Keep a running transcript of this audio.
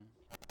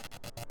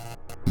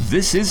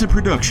This is a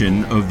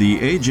production of the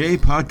AJ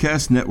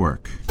Podcast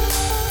Network.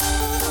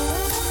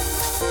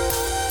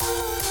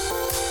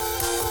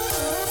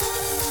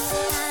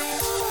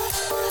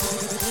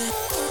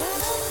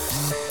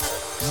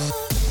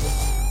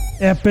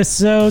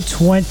 Episode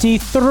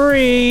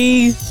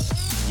 23.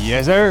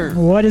 Yes, sir.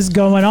 What is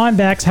going on,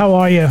 Bax? How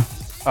are you?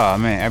 Oh,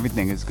 man,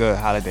 everything is good.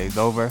 Holiday's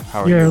over.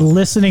 How are You're you?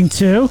 listening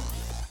to?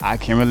 I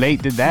can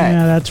relate to that.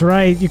 Yeah, that's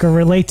right. You can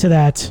relate to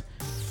that.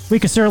 We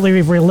can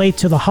certainly relate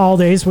to the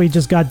holidays. We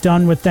just got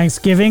done with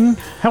Thanksgiving.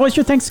 How was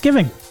your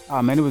Thanksgiving?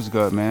 Oh, man, it was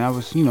good, man. It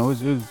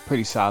was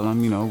pretty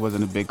solemn. It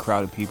wasn't a big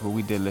crowd of people.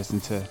 We did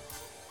listen to,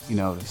 the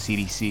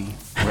CDC,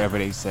 whatever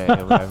they said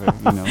or whatever.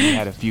 We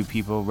had a few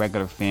people,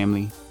 regular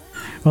family.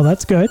 Well,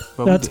 that's good.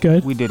 But that's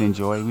good. We did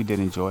enjoy.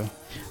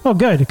 Oh,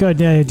 good.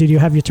 Did you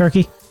have your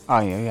turkey?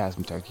 Oh, yeah, we had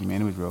some turkey,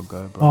 man. It was real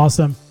good, bro.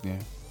 Awesome. Yeah,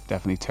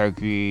 definitely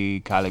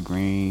turkey, collard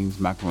greens,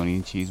 macaroni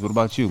and cheese. What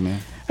about you, man?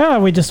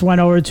 We just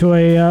went over to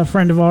a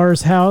friend of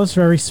ours' house,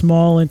 very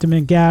small,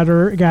 intimate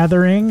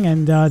gathering,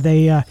 and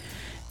they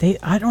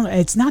I don't know,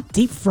 it's not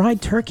deep fried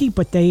turkey,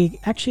 but they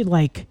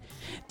actually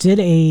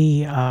did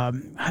a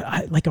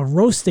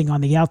roasting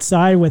on the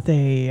outside with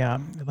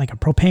a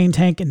propane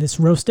tank in this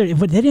roaster,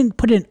 but they didn't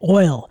put it in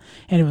oil,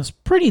 and it was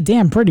pretty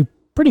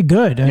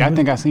good. Yeah, I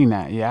think I seen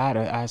that. Yeah,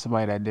 I had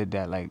somebody that did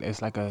that.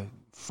 It's like a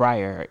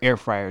air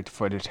fryer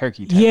for the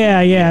turkey.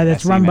 Yeah,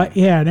 that's run by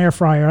an air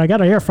fryer. I got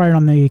an air fryer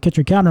on the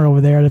kitchen counter over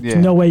there. There's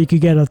no way you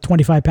could get a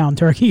 25-pound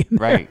turkey in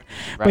there. Right.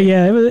 But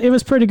yeah, it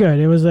was pretty good.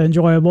 It was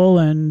enjoyable,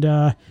 and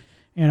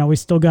we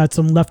still got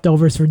some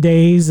leftovers for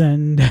days,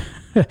 and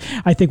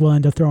I think we'll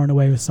end up throwing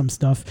away with some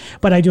stuff.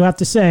 But I do have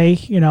to say,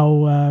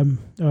 on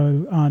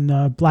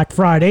Black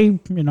Friday,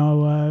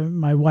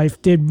 my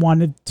wife did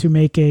wanted to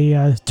make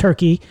a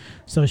turkey,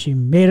 so she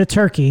made a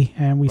turkey,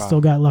 and we still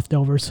got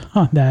leftovers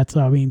on that.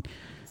 So I mean,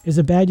 is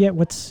it bad yet?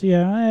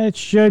 It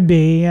should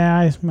be.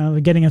 Yeah,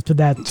 getting into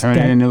that. Turn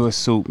it into a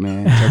soup,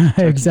 man.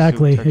 Turkey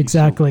exactly.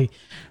 Soup.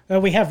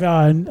 We have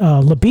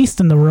LaBeast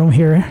in the room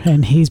here,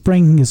 and he's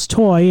bringing his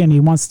toy, and he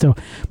wants to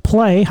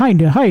play. Hi,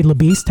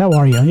 LaBeast. How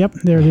are you? Yep,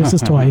 there's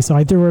his toy. So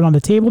I threw it on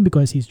the table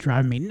because he's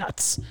driving me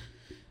nuts.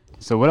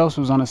 So what else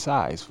was on the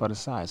sides?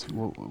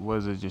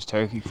 Was it just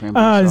turkey,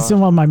 cranberry sauce?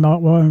 So my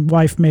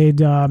wife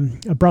made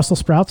Brussels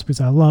sprouts because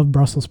I love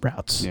Brussels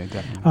sprouts. Yeah,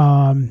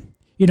 definitely.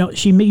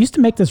 She used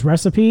to make this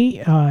recipe.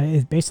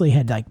 It basically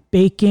had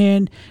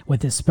bacon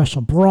with this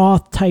special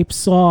broth type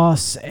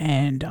sauce,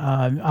 and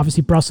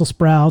obviously Brussels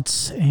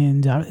sprouts,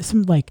 and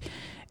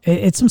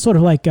it's some sort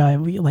of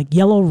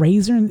yellow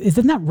raisin. Is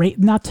it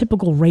not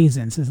typical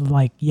raisins? It's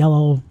like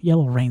yellow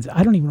raisins.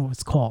 I don't even know what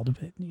it's called.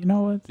 But you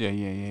know what?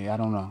 Yeah. I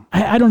don't know.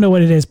 I don't know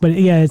what it is, but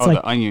yeah, it's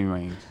the onion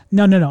rings.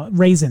 No,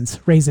 raisins.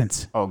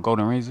 Oh,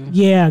 golden raisins.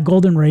 Yeah,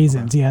 golden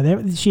raisins.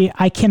 Yeah,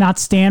 I cannot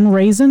stand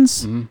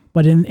raisins,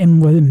 but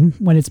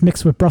when it's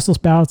mixed with Brussels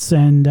sprouts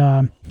and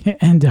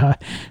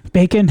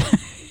bacon,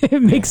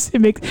 it makes.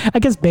 I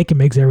guess bacon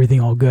makes everything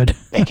all good.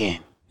 Bacon.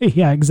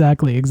 Yeah,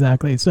 exactly.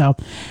 So,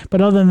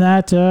 but other than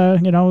that,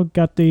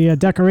 got the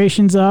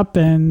decorations up,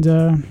 and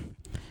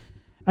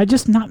I'm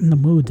just not in the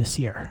mood this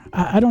year.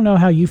 I don't know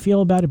how you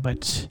feel about it,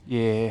 but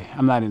yeah,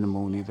 I'm not in the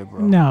mood either, bro.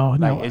 No.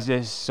 It's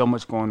just so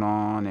much going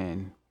on,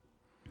 and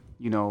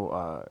you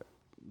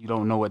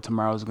don't know what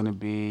tomorrow's gonna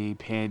be.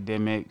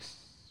 Pandemics,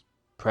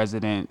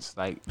 presidents,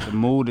 the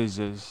mood is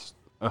just.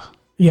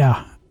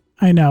 Yeah.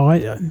 I know.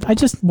 I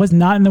just was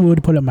not in the mood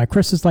to put up my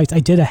Christmas lights. I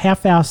did a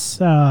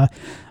half-ass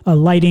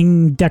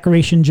lighting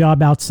decoration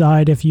job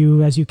outside. As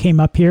you came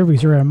up here,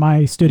 because you're in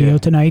my studio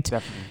tonight.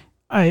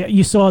 Definitely.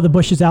 You saw the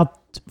bushes out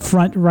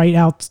front, right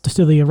out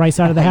to the right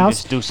side of the house.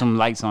 Just threw some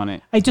lights on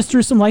it. I just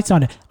threw some lights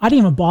on it. I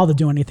didn't even bother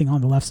doing anything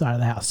on the left side of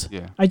the house.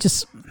 Yeah.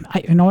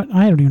 You know what?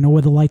 I don't even know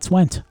where the lights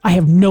went. I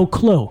have no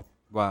clue.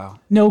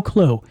 Wow. No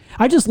clue.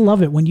 I just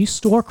love it when you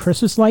store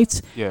Christmas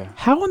lights. Yeah.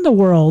 How in the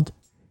world?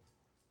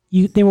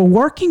 They were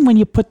working when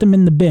you put them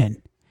in the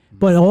bin,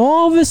 but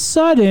all of a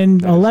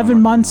sudden, 11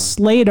 months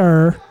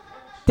later,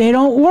 they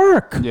don't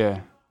work. Yeah.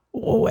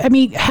 I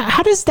mean,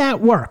 how does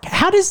that work?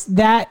 Is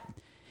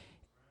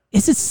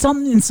it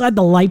something inside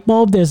the light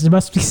bulb? There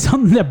must be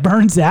something that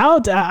burns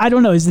out. I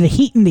don't know. Is it the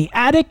heat in the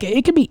attic?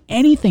 It could be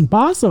anything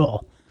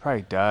possible.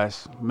 Probably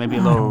dust. Maybe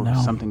a little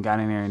something got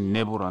in there and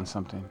nibbled on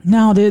something.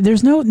 No,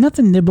 there's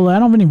nothing nibble. I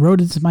don't have any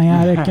rodents in my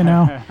attic,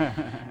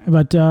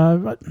 But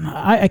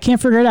I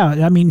can't figure it out.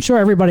 I mean, sure,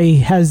 everybody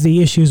has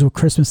the issues with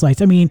Christmas lights.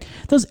 I mean,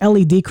 those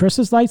LED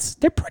Christmas lights,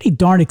 they're pretty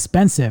darn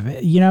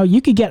expensive. You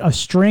could get a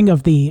string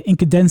of the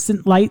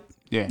incandescent light,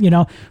 for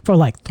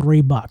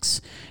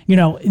 $3.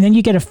 And then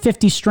you get a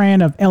 50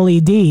 strand of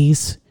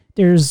LEDs.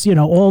 There's,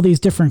 all these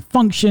different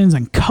functions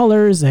and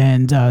colors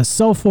and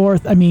so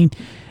forth. I mean,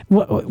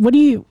 what do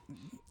you...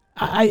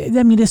 I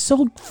mean, it's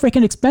so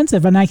freaking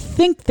expensive, and I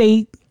think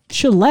they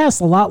should last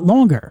a lot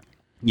longer.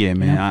 Yeah,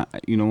 man.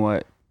 You know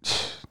what?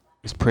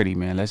 It's pretty,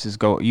 man. Let's just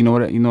go. You know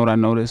what I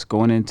noticed?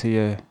 Going into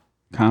your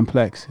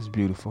complex is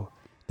beautiful.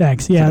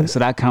 Thanks. Yeah. So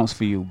that counts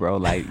for you, bro.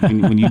 Like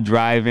when you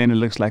drive in, it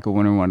looks like a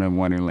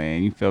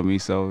Wonderland. You feel me?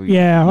 So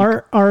yeah,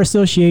 our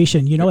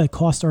association, it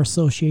cost our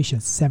association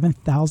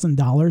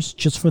 $7,000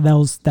 just for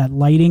that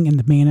lighting in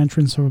the main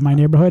entrance of my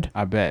neighborhood.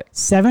 I bet.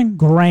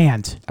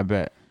 $7,000. I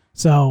bet.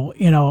 So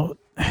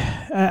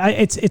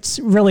it's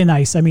really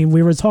nice. I mean,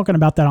 we were talking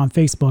about that on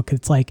Facebook.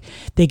 It's like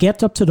they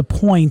get up to the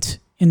point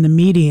in the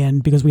median,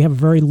 because we have a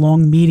very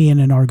long median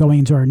in our going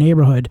into our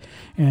neighborhood,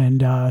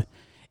 and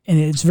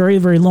it's very,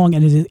 very long,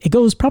 and it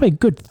goes probably a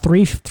good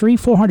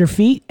 400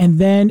 feet, and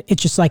then it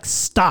just like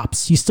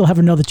stops. You still have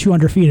another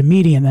 200 feet of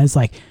median, and it's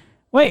like,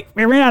 wait,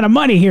 we ran out of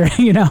money here. I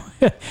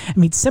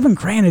mean,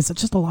 $7,000 is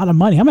just a lot of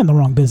money. I'm in the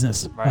wrong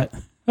business, right?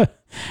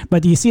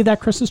 But do you see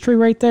that Christmas tree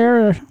right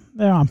there?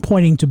 I'm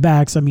pointing to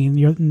backs. I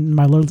mean,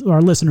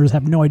 our listeners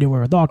have no idea what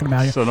we're talking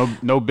about here. So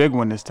no big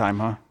one this time,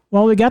 huh?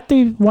 Well, we got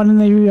the one in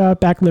the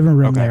back living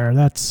room there.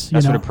 That's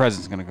where the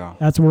present's gonna go.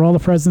 That's where all the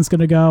presents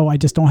gonna go. I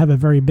just don't have a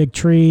very big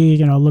tree.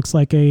 It looks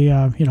like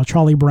a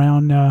Charlie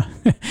Brown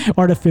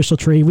artificial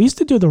tree. We used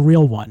to do the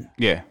real one.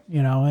 Yeah.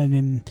 And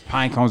then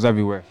pine cones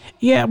everywhere.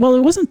 Yeah. Well,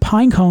 it wasn't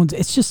pine cones.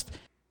 It's just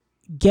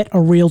get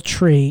a real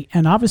tree.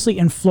 And obviously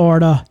in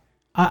Florida,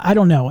 I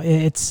don't know.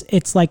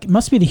 It's like, it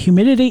must be the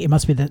humidity. It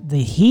must be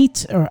the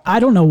heat, or I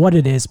don't know what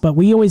it is. But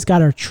we always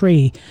got our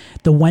tree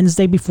the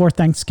Wednesday before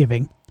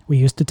Thanksgiving. We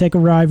used to take a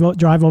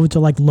drive over to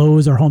like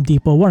Lowe's or Home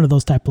Depot, one of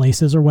those type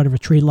places, or whatever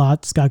tree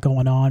lots got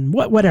going on,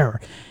 whatever.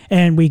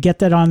 And we get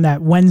that on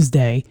that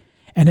Wednesday,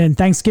 and then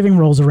Thanksgiving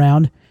rolls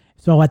around.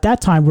 So at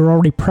that time, we're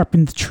already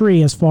prepping the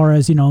tree as far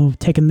as,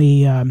 taking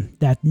the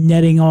that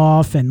netting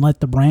off and let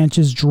the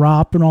branches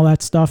drop and all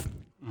that stuff.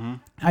 Mm-hmm.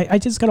 I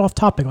just got off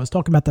topic. I was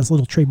talking about this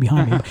little tree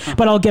behind me,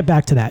 but I'll get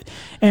back to that.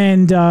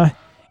 And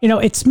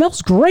it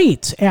smells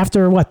great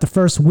after the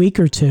first week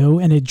or two,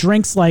 and it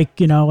drinks like,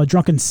 a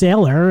drunken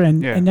sailor. And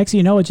next thing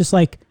you know, it just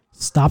like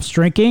stops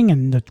drinking,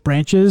 and the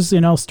branches,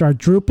 start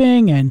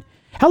drooping. And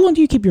how long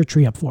do you keep your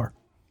tree up for?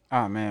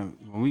 Oh man,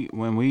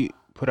 when we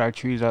put our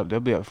trees up,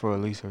 they'll be up for at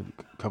least a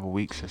couple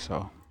weeks or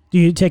so. Do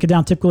you take it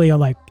down typically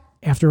like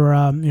after,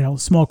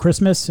 small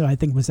Christmas? So I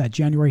think it was that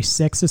January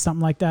 6th or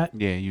something like that.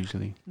 Yeah,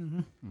 usually. Mm-hmm.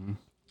 Mm-hmm.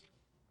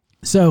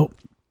 So,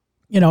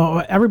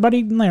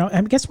 everybody,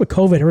 I guess with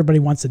COVID, everybody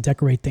wants to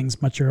decorate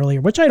things much earlier,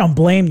 which I don't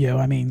blame you.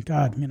 I mean,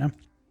 God,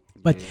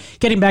 But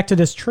getting back to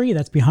this tree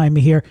that's behind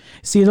me here,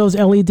 see those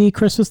LED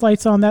Christmas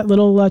lights on that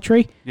little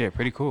tree? Yeah,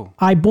 pretty cool.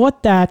 I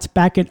bought that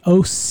back in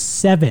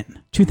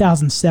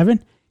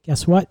 2007.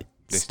 Guess what?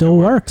 It still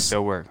works.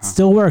 Still works. Huh?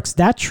 Still works.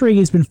 That tree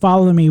has been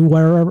following me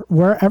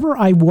wherever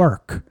I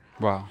work.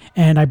 Wow.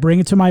 And I bring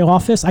it to my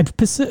office. I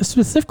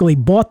specifically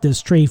bought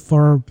this tree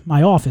for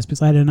my office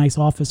because I had a nice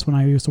office when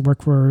I used to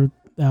work for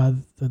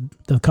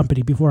the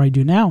company before I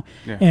do now.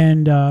 Yeah.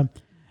 And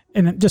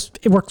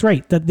it worked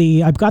great.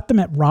 I've got them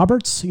at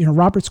Roberts,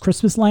 Roberts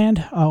Christmas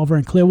Land over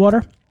in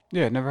Clearwater.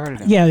 Yeah, never heard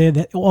of them.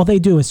 Yeah, all they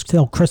do is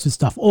sell Christmas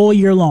stuff all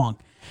year long.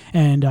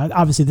 And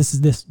obviously this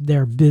is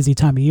their busy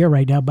time of year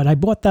right now, but I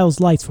bought those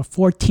lights for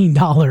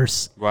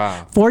 $14.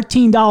 Wow.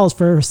 $14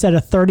 for a set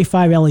of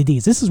 35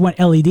 LEDs. This is when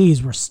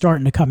LEDs were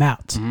starting to come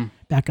out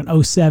back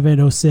in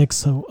 07,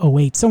 06,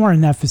 08, somewhere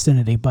in that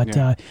vicinity.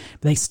 But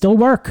they still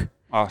work.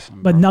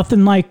 Awesome. But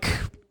nothing like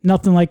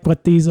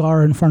what these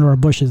are in front of our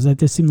bushes. It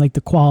just seemed like the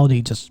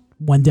quality just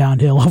went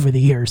downhill over the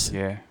years.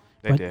 Yeah,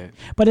 they did.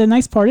 But the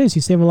nice part is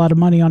you save a lot of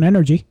money on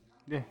energy.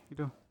 Yeah, you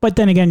do. But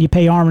then again, you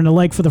pay arm and a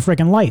leg for the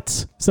freaking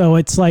lights. So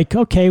it's like,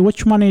 okay,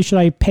 which money should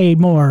I pay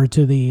more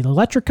to the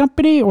electric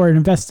company or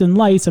invest in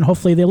lights, and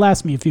hopefully they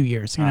last me a few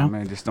years? You know,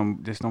 man, just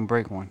don't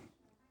break one.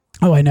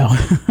 Oh, I know,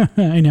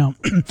 I know.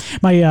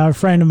 My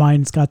friend of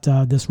mine's got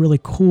this really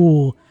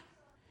cool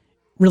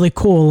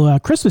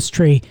Christmas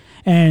tree,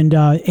 and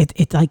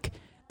it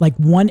like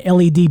one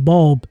LED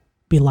bulb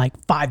be like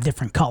 5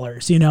 different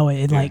colors.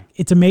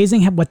 It's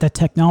amazing what that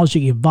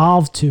technology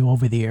evolved to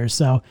over the years.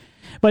 So.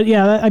 But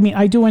yeah, I mean,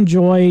 I do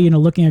enjoy,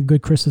 looking at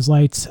good Christmas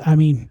lights. I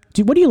mean,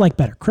 what do you like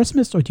better,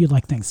 Christmas or do you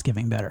like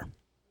Thanksgiving better?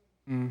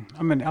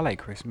 I like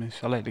Christmas.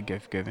 I like the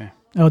gift giving.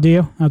 Oh, do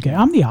you? Okay,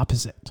 I'm the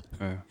opposite.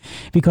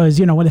 Because,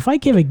 if I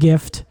give a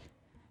gift,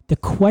 the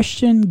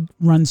question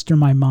runs through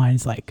my mind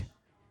is like,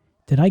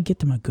 did I get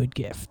them a good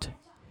gift?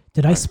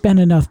 Did I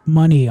spend enough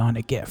money on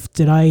a gift?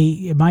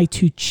 Am I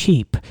too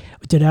cheap?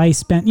 Did I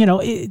spend,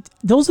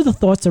 those are the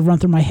thoughts that run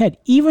through my head,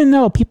 even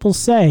though people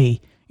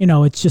say,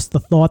 it's just the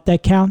thought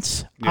that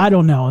counts. Yeah. I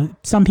don't know.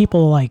 Some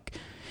people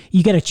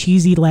you get a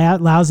cheesy,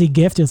 lousy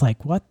gift. It's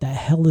like, what the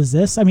hell is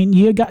this? I mean,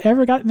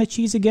 ever gotten a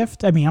cheesy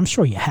gift? I mean, I'm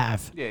sure you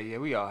have. Yeah,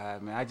 we all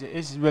have, man.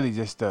 It's really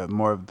just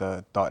more of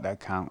the thought that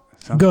counts.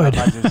 Good.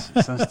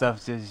 Some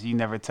stuff you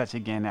never touch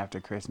again after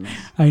Christmas.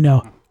 I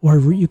know. Or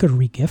you could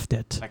re-gift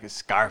it. Like a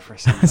scarf or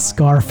something. A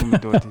scarf.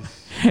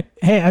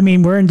 Hey, I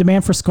mean, we're in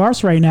demand for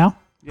scarves right now.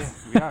 Yeah,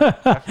 we are.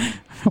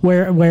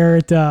 Definitely. Wear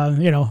it,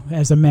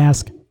 as a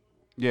mask.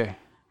 Yeah.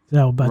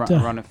 So, but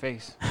run a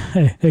face.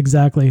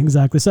 Exactly.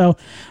 So,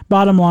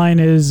 bottom line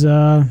is,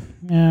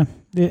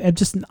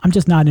 I'm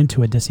just not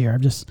into it this year.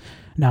 I'm just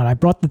not. I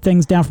brought the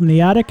things down from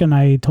the attic and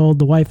I told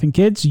the wife and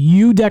kids,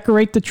 you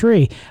decorate the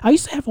tree. I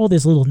used to have all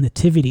this little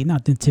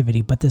not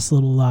nativity, but this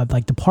little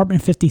like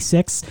Department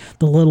 56,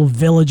 the little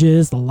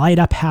villages, the light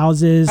up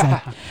houses.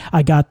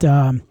 I got,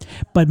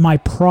 but my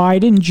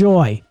pride and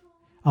joy,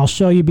 I'll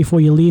show you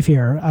before you leave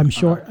here. I'm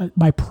sure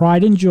my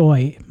pride and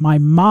joy, my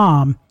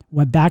mom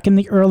went back in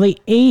the early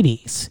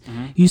 80s,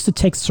 used to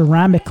take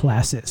ceramic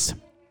classes.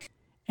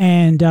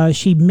 And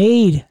she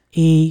made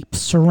a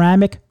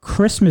ceramic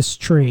Christmas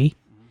tree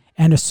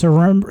and a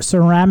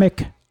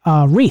ceramic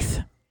wreath.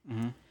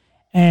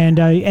 And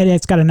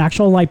it's got an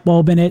actual light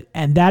bulb in it.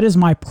 And that is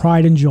my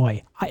pride and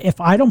joy.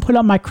 If I don't put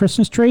up my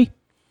Christmas tree,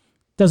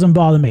 doesn't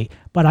bother me.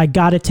 But I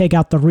got to take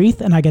out the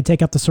wreath and I got to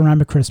take out the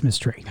ceramic Christmas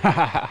tree.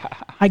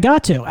 I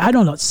got to. I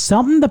don't know.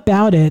 Something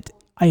about it,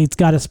 it's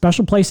got a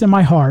special place in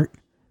my heart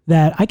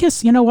that I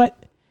guess, you know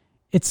what?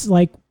 It's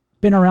like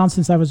been around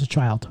since I was a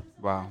child.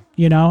 Wow.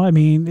 You know, I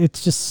mean,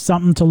 it's just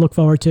something to look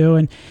forward to.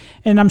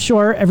 And I'm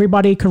sure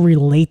everybody could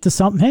relate to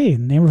something. Hey,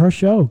 name of our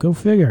show, go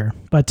figure.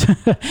 But,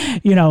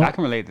 you know. I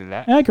can relate to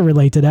that. I can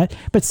relate to that.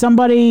 But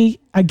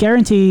I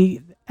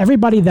guarantee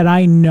everybody that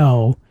I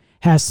know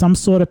has some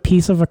sort of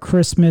piece of a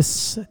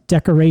Christmas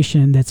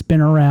decoration that's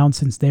been around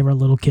since they were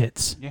little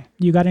kids. Yeah.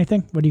 You got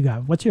anything? What do you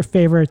got? What's your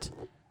favorite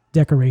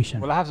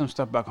decoration? Well, I have some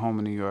stuff back home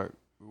in New York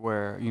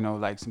where, you know,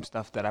 like some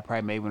stuff that I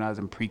probably made when I was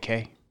in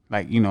pre-K.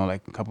 Like, you know,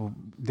 like a couple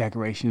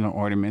decorations or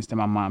ornaments that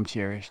my mom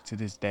cherished to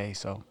this day.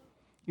 So,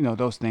 you know,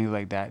 those things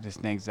like that, just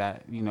things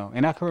that, you know,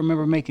 and I can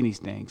remember making these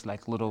things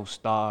like little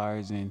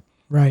stars and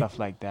stuff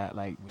like that,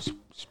 like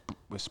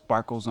with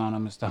sparkles on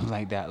them and stuff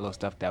like that, little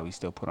stuff that we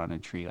still put on the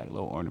tree, like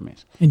little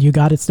ornaments. And you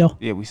got it still?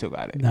 Yeah, we still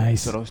got it.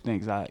 Nice. So those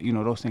things I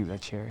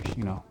cherish,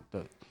 you know,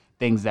 the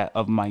things that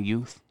of my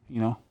youth, you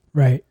know?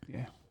 Right.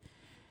 Yeah.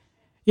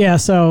 Yeah,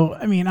 so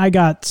I mean,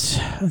 let's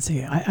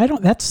see, I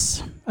don't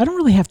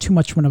really have too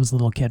much when I was a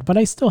little kid, but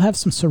I still have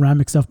some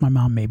ceramic stuff my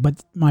mom made.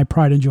 But my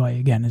pride and joy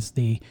again is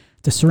the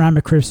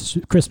ceramic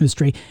Christmas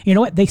tree. You know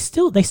what? They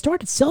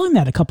started selling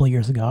that a couple of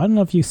years ago. I don't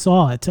know if you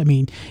saw it. I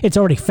mean, it's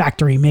already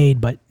factory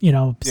made, but you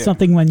know,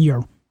 something when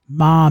your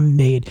mom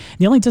made.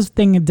 The only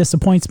thing that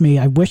disappoints me,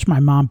 I wish my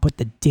mom put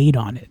the date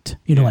on it.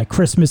 You know, like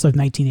Christmas of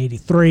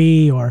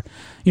 1983 or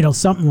you know,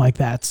 something like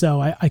that.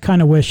 So I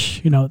kind of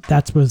wish, you know,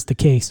 that was the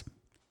case.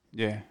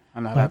 Yeah,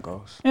 I know how that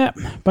goes. Yeah,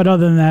 but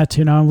other than that,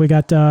 you know, we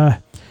got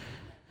Black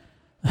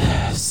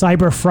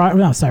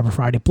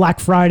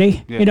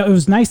Friday. Yeah. You know, it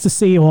was nice to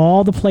see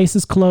all the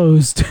places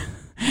closed.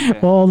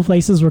 All the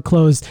places were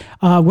closed.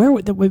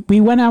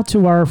 We went out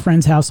to our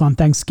friend's house on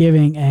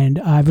Thanksgiving, and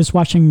I was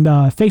watching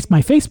my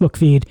Facebook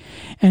feed,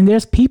 and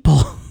there's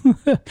people.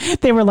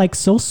 They were like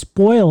so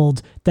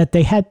spoiled that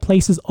they had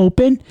places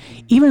open.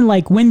 Even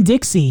like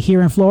Winn-Dixie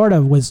here in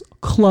Florida was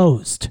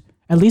closed.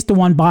 At least the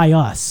one by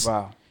us.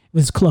 Wow.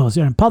 Was closed.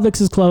 You know,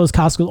 Publix is closed,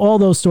 Costco, all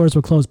those stores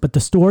were closed, but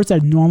the stores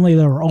that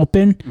were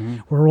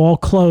open were all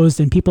closed,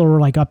 and people were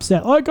like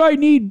upset, like, I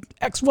need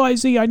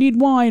XYZ, I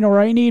need wine, or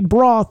I need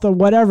broth, or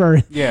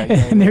whatever.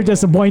 And they're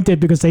disappointed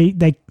because they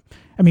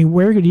I mean,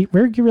 where could you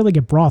really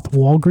get broth?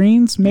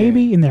 Walgreens,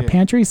 maybe, in their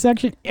pantry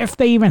section, if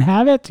they even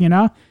have it, you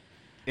know?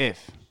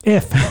 If.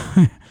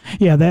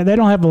 Yeah, they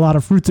don't have a lot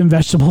of fruits and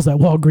vegetables at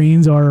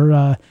Walgreens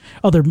or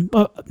other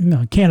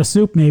can of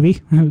soup,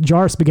 maybe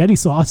jar of spaghetti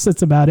sauce.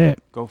 That's about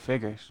it. Go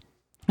figures.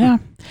 Yeah,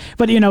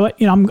 but you know what?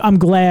 You know, I'm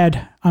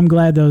glad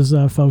those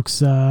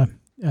folks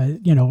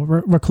you know,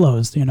 were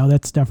closed. You know,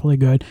 that's definitely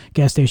good.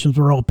 Gas stations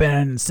were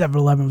open,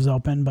 7-Eleven was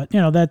open, but you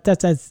know,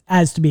 that's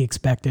as to be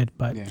expected.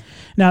 But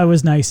no, it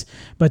was nice.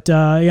 But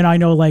you know, I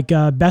know like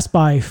Best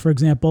Buy, for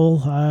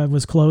example,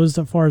 was closed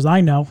as far as I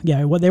know.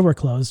 Yeah, they were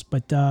closed,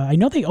 but I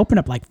know they open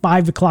up like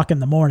 5 o'clock in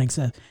the morning,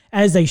 so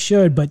as they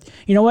should. But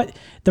you know what?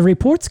 The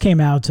reports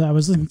came out. I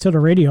was listening to the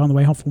radio on the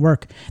way home from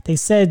work. They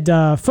said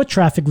foot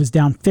traffic was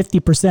down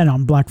 50%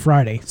 on Black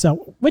Friday.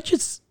 So, which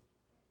is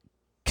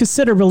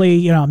considerably,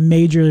 you know,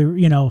 major,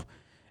 you know,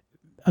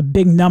 a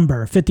big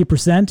number,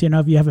 50%. You know,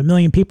 if you have 1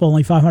 million people,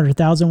 only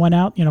 500,000 went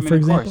out. You know, for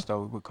example. Of course,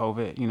 though, with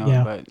COVID, you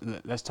know.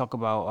 But let's talk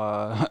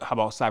about how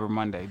about Cyber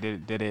Monday?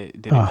 Did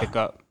it pick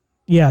up?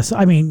 Yes,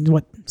 I mean,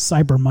 what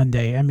Cyber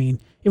Monday? I mean,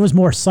 it was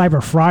more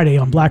Cyber Friday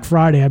on Black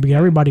Friday. I mean,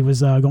 everybody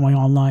was going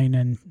online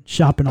and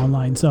shopping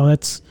online. So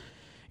that's,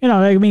 you know,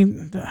 I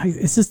mean,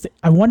 it's just,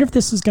 I wonder if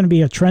this is going to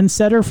be a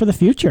trendsetter for the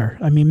future.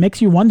 I mean,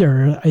 makes you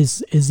wonder,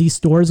 is these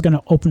stores going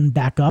to open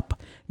back up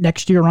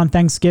next year on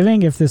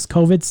Thanksgiving if this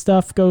COVID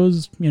stuff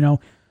goes, you know,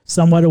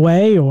 somewhat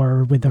away,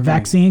 or with the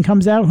vaccine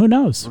comes out? Who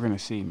knows? We're going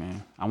to see,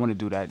 man. I want to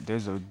do that.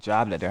 There's a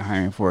job that they're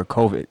hiring for, a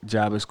COVID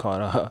job. It's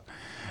called,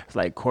 it's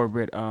like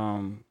corporate,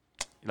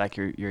 like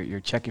you're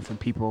checking for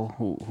people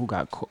who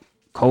got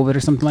COVID or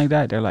something like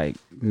that. They're like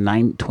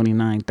 $29,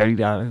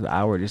 $30 an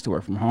hour just to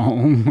work from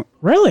home.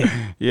 Really?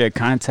 Yeah,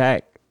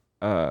 contact.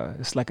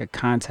 It's like a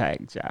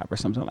contact job or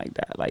something like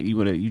that. Like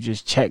you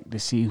just check to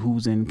see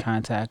who's in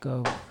contact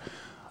of,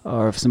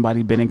 or if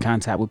somebody been in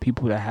contact with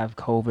people that have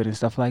COVID and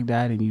stuff like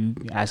that, and you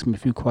ask them a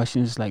few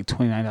questions. Like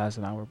 $29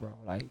 an hour, bro.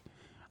 Like,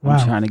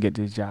 I'm trying to get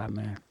this job,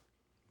 man.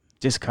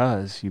 just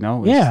cause,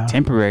 it's Yeah.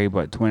 temporary,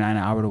 but 29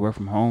 an hour to work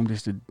from home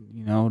just to,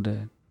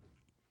 to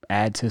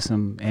add to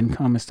some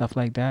income and stuff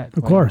like that.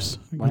 Of course.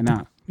 Why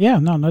not? Yeah,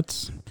 no,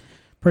 that's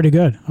pretty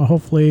good.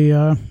 Hopefully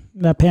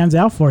that pans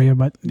out for you,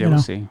 but Yeah, we'll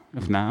see.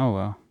 If not, oh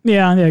well.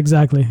 Yeah,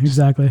 exactly. Just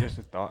a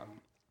thought.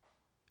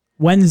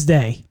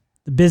 Wednesday,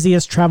 the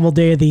busiest travel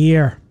day of the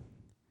year.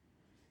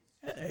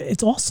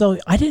 It's also,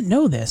 I didn't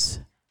know this,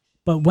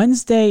 but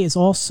Wednesday is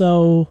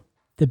also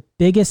the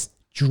biggest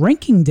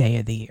drinking day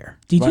of the year.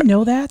 Did you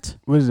know that?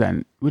 What is that?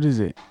 What is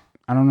it?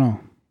 I don't know.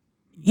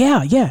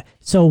 Yeah.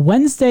 So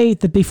Wednesday,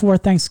 before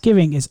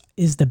Thanksgiving,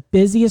 is the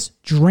busiest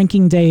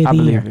drinking day of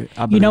the year.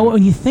 I believe it.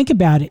 When you think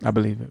about it, I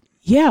believe it.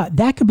 yeah,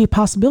 that could be a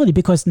possibility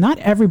because not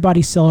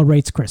everybody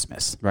celebrates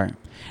Christmas. Right.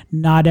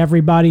 Not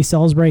everybody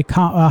celebrates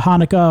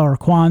Hanukkah or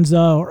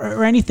Kwanzaa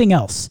or anything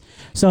else.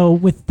 So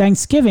with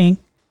Thanksgiving,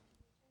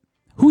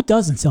 who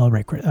doesn't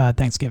celebrate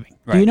Thanksgiving?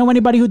 Right. Do you know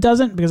anybody who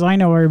doesn't? Because I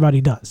know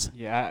everybody does.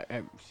 Yeah,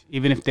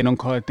 even if they don't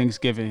call it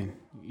Thanksgiving,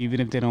 even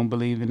if they don't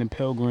believe in the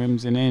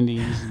Pilgrims and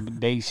Indians,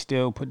 they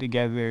still put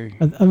together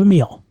A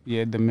meal.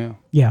 Yeah, the meal.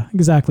 Yeah,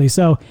 exactly.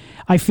 So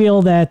I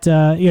feel that,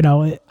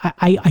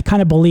 I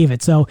kind of believe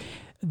it. So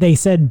they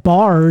said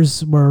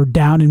bars were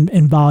down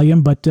in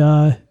volume, but,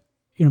 I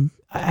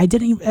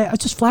was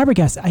just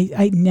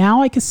flabbergasted.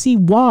 Now I can see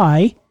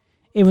why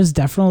it was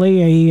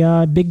definitely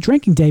a big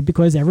drinking day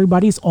because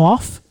everybody's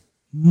off.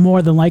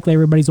 More than likely,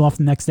 everybody's off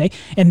the next day.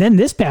 And then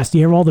this past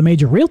year, all the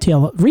major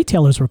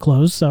retailers were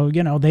closed. So,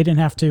 they didn't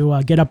have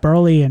to get up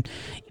early and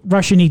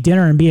rush and eat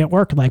dinner and be at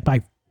work like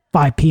by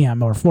 5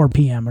 p.m. or 4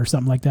 p.m. or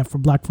something like that for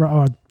Black Friday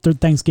or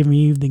Thanksgiving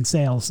evening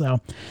sales.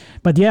 So,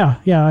 but yeah.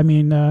 I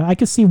mean, I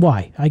could see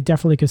why. I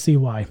definitely could see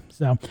why.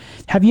 So,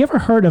 have you ever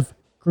heard of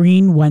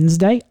Green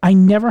Wednesday? I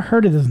never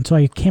heard of this until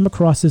I came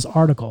across this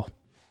article.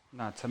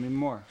 Nah, tell me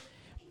more.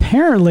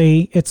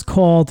 Apparently, it's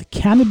called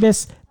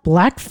Cannabis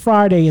Black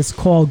Friday is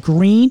called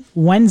Green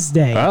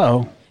Wednesday.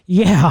 Oh.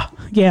 Yeah,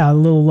 a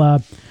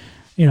little,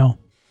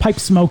 pipe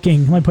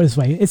smoking. Let me put it this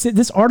way.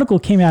 This article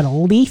came out of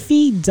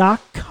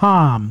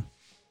Leafy.com.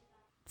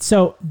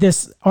 So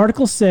this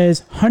article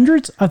says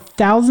hundreds of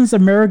thousands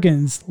of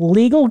Americans,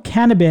 legal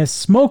cannabis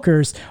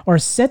smokers, are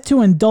set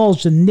to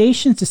indulge the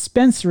nation's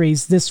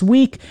dispensaries this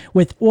week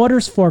with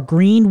orders for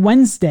Green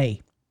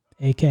Wednesday,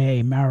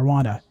 aka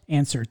marijuana,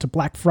 answer to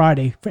Black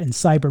Friday and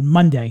Cyber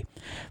Monday.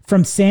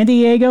 From San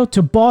Diego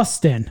to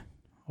Boston,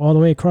 all the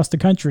way across the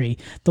country,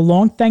 the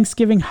long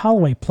Thanksgiving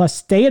holiday plus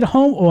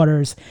stay-at-home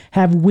orders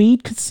have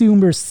weed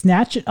consumers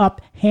snatching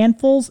up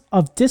handfuls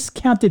of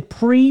discounted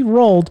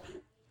pre-rolled,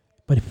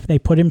 but if they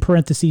put in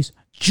parentheses,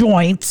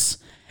 joints,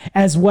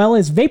 as well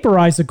as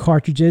vaporizer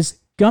cartridges,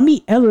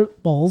 gummy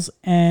edibles,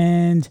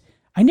 and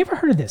I never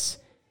heard of this.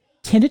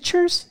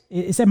 Tinctures?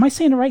 Am I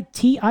saying it right?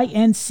 Tinctures?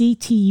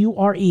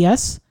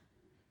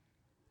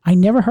 I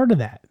never heard of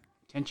that.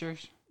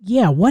 Tinctures?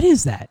 Yeah, what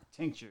is that?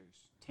 Tinctures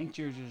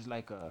is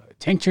like a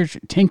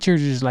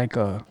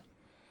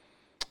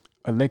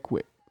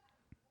liquid.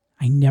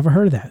 I never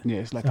heard of that. Yeah,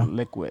 it's like a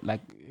liquid. Like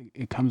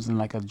it comes in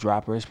like a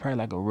dropper. It's probably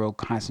like a real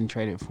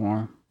concentrated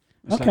form.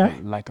 It's okay.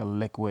 Like a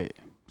liquid.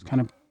 It's kind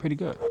of pretty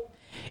good.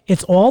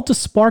 It's all to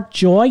spark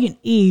joy and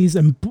ease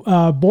and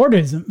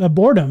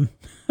boredom,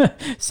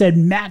 said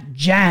Matt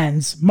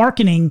Jans,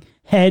 marketing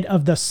head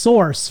of the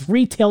Source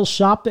retail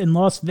shop in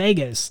Las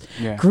Vegas.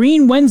 Yeah.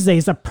 Green Wednesday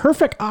is a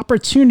perfect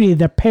opportunity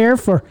to prepare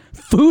for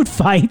food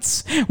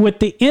fights with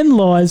the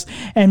in-laws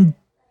and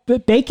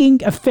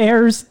baking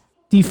affairs,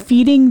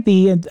 defeating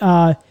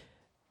the...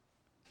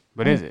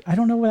 What is it? I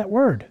don't know that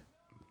word.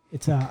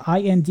 It's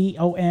INDOMIBABLE?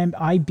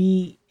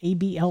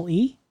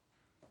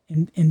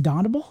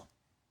 Indomitable?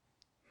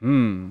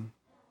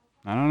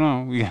 I don't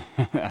know.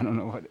 I don't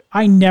know what.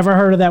 I never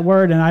heard of that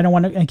word, and I don't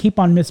want to keep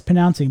on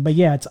mispronouncing. But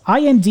yeah, it's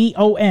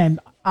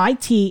INDOMITABLE.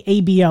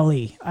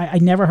 I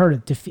never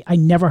heard it. I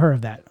never heard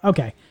of that.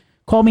 Okay,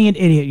 call me an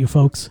idiot, you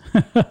folks.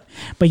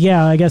 But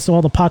yeah, I guess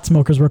all the pot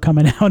smokers were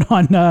coming out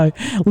on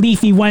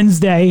Leafy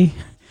Wednesday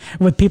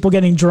with people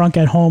getting drunk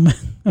at home.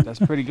 That's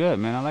pretty good,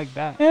 man. I like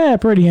that. Yeah,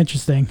 pretty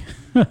interesting.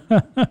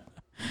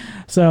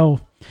 So,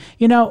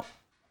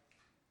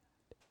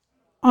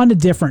 on a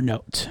different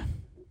note.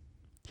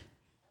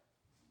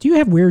 Do you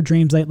have weird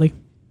dreams lately?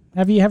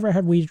 Have you ever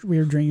had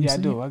weird dreams? Yeah, I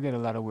do. I get a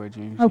lot of weird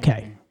dreams.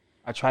 Okay.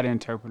 I try to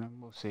interpret them.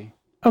 We'll see.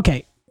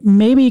 Okay.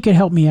 Maybe you could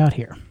help me out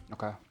here.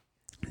 Okay.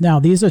 Now,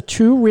 these are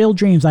two real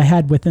dreams I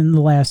had within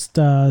the last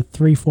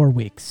 3-4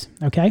 weeks.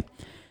 Okay.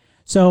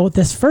 So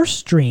this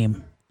first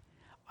dream,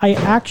 I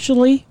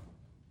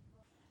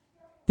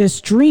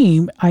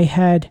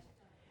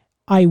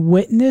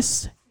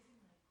witnessed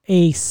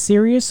a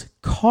serious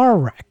car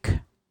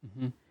wreck.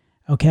 Mm-hmm.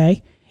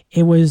 Okay.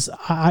 It was,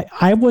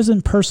 I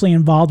wasn't personally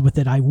involved with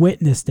it. I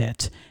witnessed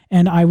it.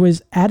 And I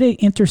was at an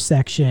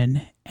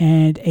intersection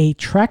and a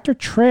tractor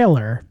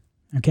trailer,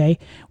 okay,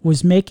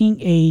 was making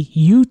a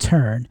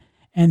U-turn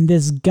And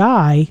this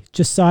guy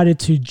decided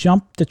to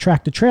jump the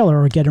tractor trailer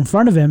or get in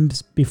front of him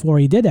before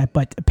he did that.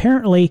 But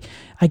apparently,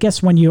 I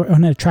guess when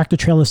a tractor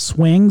trailer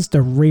swings,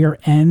 the rear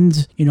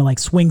end, like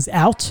swings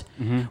out.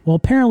 Mm-hmm. Well,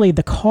 apparently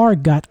the car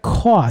got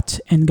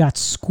caught and got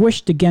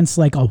squished against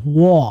like a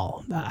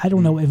wall. I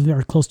don't know if they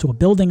were close to a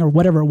building or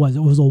whatever it was.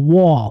 It was a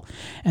wall.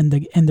 And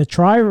the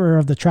driver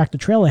of the tractor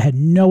trailer had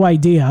no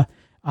idea.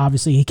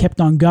 Obviously, he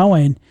kept on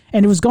going,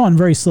 and it was going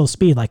very slow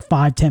speed, like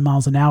 5-10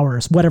 miles an hour,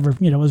 or whatever.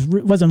 It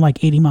wasn't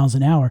like 80 miles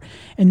an hour.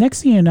 And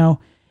next thing you know,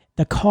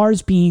 the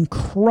car's being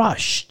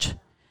crushed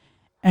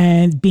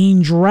and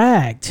being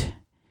dragged.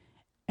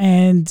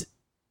 And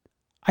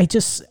I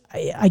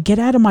get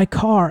out of my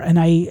car, and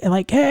I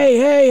like,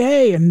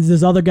 hey. And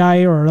this other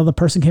guy or another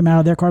person came out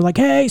of their car like,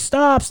 hey,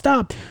 stop.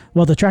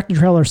 Well, the tractor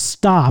trailer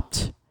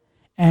stopped,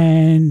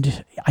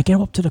 and I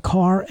get up to the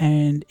car,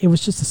 and it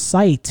was just a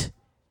sight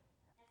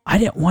I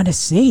didn't want to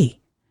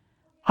see.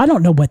 I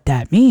don't know what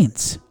that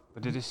means.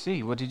 What did it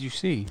see? What did you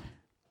see?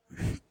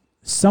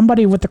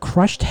 Somebody with a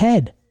crushed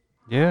head.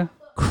 Yeah.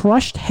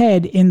 Crushed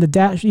head in the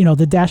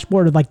the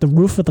dashboard, like the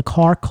roof of the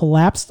car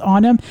collapsed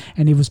on him,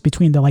 and he was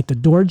between the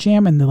door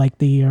jamb and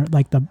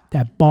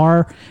that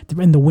bar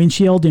in the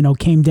windshield,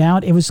 came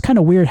down. It was kind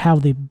of weird how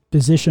the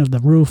position of the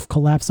roof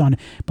collapsed on him.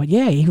 But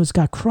yeah, he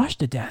got crushed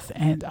to death,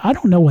 and I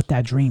don't know what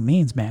that dream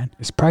means, man.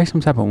 It's probably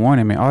some type of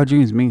warning, man. All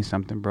dreams mean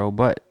something, bro.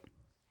 But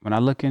when I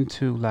look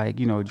into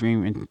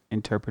dream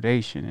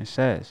interpretation, it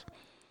says,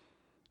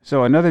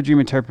 so another dream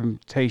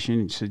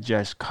interpretation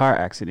suggests car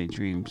accident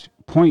dreams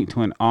point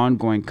to an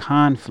ongoing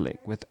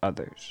conflict with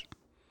others.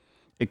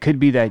 It could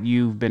be that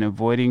you've been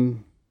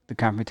avoiding the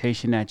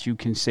confrontation that you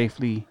can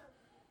safely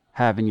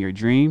have in your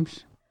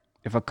dreams.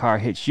 If a car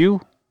hits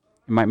you,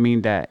 it might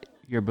mean that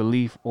your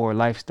belief or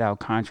lifestyle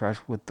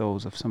contrasts with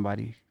those of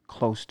somebody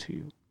close to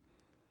you.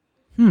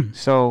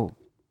 So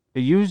it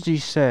usually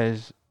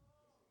says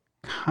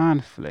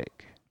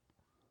conflict,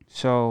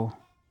 so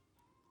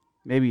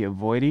maybe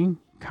avoiding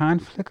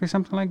conflict or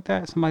something like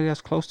that, somebody that's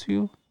close to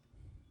you.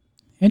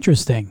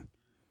 Interesting.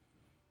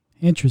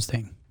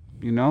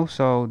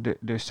 So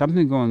there's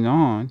something going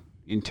on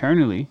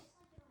internally.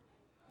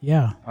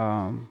 Yeah.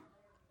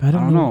 But I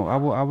don't know.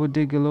 I would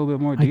dig a little bit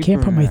more deeper. I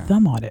can't put my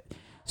thumb on it.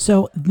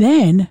 So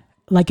then,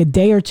 like a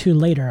day or two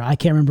later, I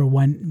can't remember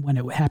when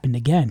it happened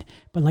again,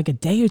 but like a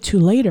day or two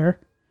later,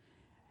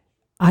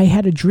 I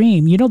had a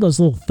dream. You know those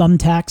little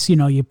thumbtacks,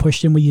 you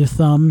pushed in with your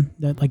thumb,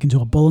 that like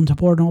into a bulletin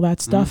board and all that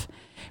stuff?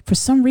 For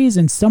some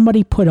reason,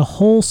 somebody put a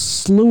whole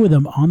slew of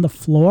them on the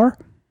floor,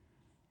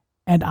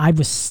 and I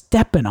was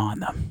stepping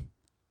on them.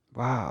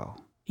 Wow.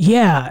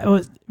 Yeah, it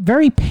was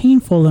very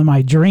painful in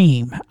my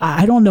dream.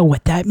 I don't know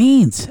what that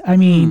means. I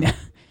mean,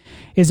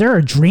 is there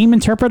a dream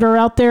interpreter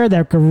out there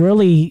that could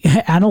really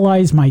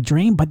analyze my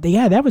dream? But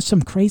yeah, that was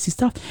some crazy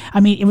stuff. I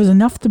mean, it was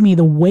enough to me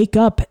to wake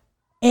up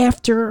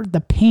after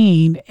the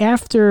pain,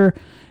 after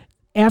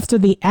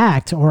the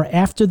act, or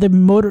after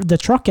the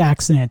truck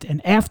accident,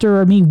 and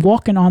after me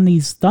walking on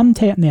these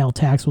thumbnail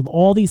tacks with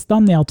all these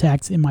thumbnail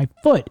tacks in my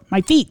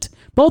feet,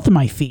 both of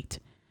my feet.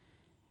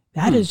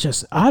 That is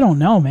just, I don't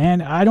know,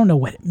 man. I don't know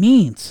what it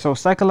means. So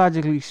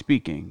psychologically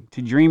speaking, to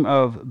dream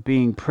of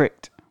being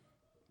pricked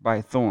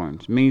by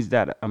thorns means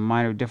that a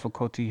minor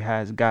difficulty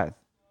has got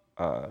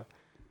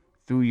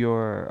through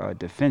your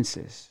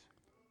defenses.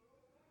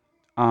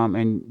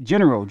 In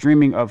general,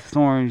 dreaming of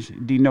thorns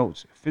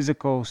denotes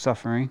physical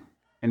suffering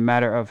and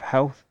matter of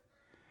health.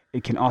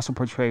 It can also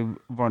portray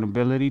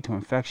vulnerability to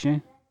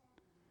infection.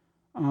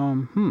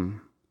 Let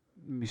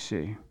me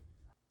see.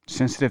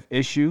 Sensitive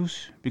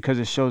issues, because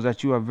it shows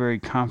that you are very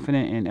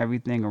confident in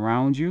everything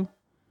around you.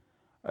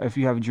 If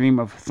you have a dream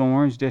of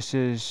thorns, this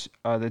is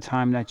the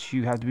time that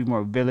you have to be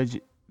more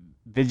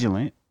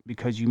vigilant,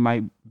 because you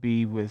might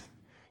be with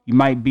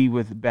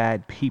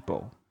bad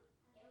people.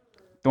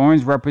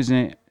 Thorns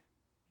represent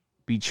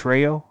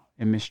betrayal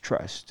and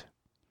mistrust.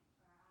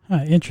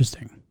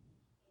 Interesting.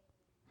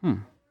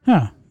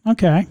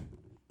 Okay.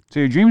 So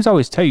your dreams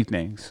always tell you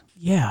things.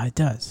 Yeah, it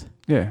does.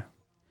 Yeah.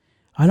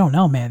 I don't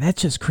know, man.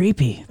 That's just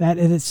creepy.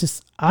 It's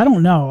just, I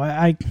don't know.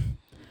 I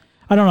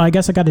don't know. I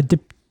guess I got to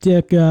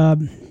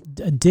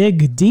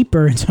dig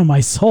deeper into my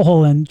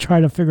soul and try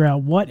to figure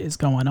out what is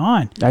going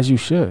on. As you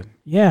should.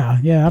 Yeah,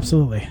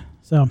 absolutely.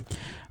 So,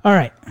 all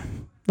right.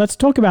 Let's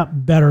talk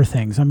about better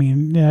things. I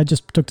mean, I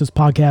just took this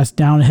podcast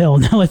downhill.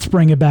 Now let's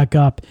bring it back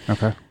up.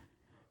 Okay.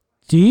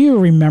 Do you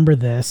remember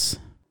this?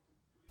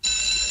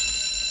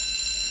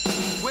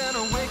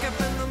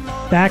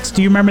 Bax,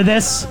 do you remember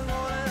this?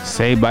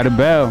 Saved by the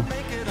Bell.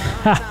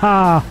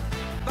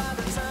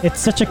 It's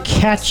such a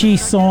catchy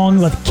song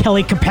with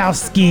Kelly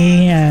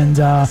Kapowski and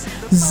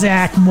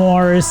Zach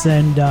Morris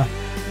and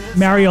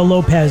Mario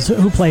Lopez,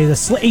 who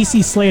plays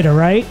AC Slater,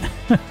 right?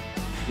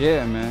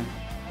 Yeah, man.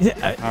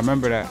 I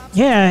remember that.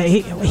 Yeah,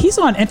 he's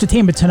on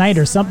Entertainment Tonight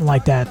or something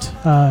like that.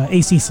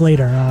 AC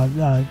Slater.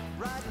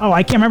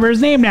 I can't remember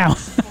his name now.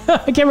 I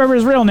can't remember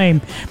his real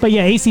name. But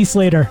yeah, AC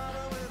Slater.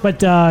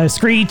 But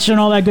Screech and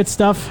all that good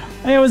stuff.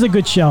 It was a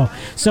good show.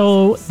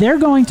 So they're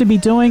going to be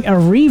doing a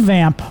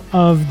revamp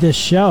of this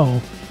show.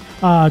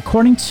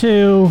 According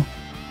to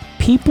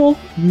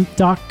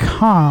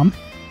people.com,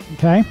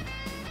 okay,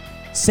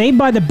 Saved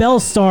by the Bell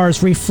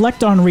stars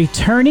reflect on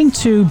returning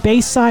to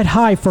Bayside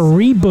High for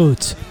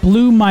reboot.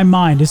 Blew my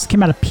mind. This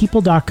came out of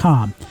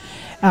people.com.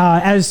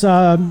 This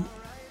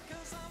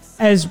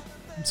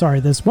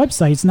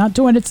website's not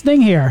doing its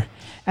thing here.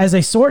 As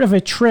a sort of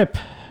a trip,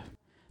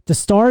 the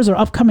stars of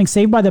upcoming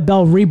Saved by the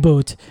Bell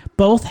reboot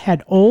both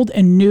had old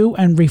and new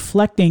and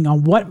reflecting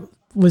on what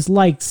was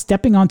like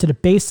stepping onto the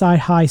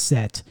Bayside High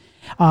set.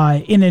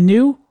 In a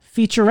new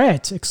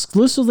featurette,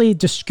 exclusively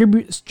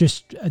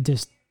debuted.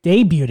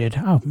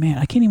 Oh man,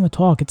 I can't even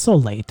talk. It's so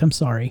late. I'm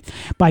sorry.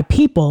 By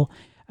People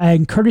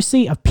and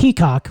courtesy of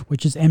Peacock,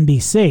 which is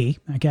NBC,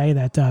 okay,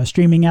 that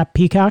streaming app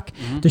Peacock.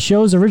 The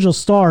show's original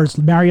stars,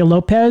 Mario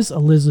Lopez,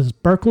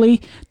 Elizabeth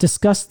Berkley,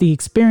 discussed the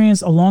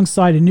experience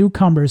alongside the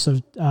newcomers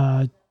of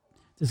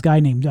this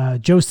guy named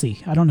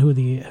Josie. I don't know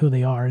who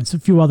they are, and a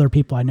few other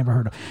people I never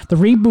heard of. The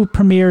reboot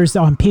premieres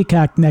on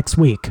Peacock next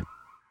week.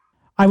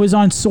 I was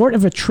on sort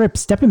of a trip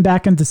stepping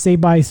back into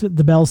Saved by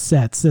the Bell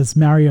set, says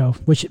Mario,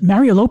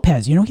 Mario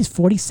Lopez, you know, he's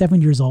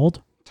 47 years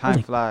old.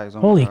 Time flies.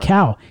 Holy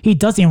cow. He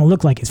doesn't even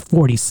look like he's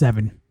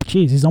 47.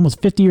 Jeez, he's almost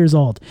 50 years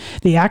old.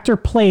 The actor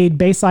played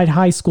Bayside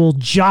High School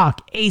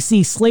jock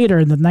A.C. Slater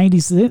in the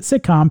 90s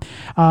sitcom,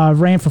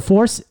 ran for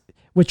four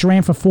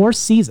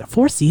seasons.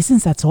 4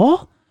 seasons, that's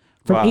all?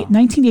 From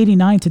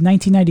 1989 to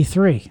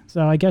 1993.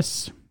 So I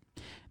guess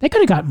they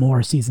could have got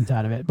more seasons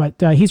out of it. But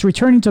he's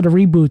returning to the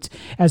reboot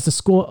as the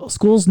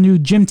school's new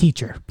gym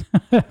teacher.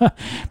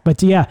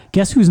 But yeah,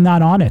 guess who's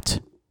not on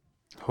it?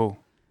 Who?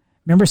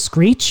 Remember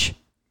Screech?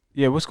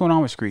 Yeah, what's going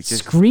on with Screech?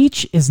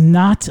 Screech is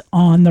not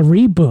on the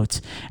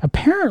reboot.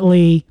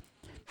 Apparently,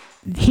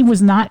 he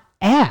was not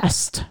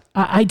asked.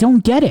 I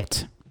don't get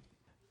it.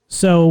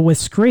 So with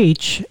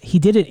Screech, he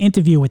did an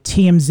interview with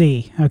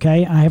TMZ.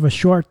 Okay, I have a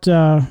short.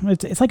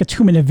 It's like a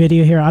 2-minute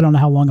video here. I don't know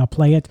how long I'll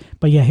play it,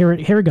 but yeah, here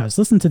it goes.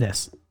 Listen to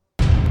this.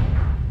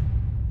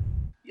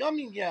 I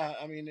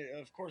mean,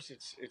 of course,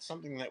 it's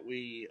something that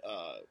we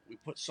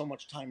put so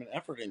much time and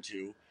effort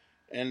into,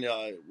 and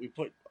we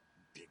put.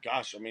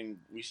 Gosh, I mean,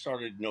 we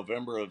started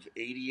November of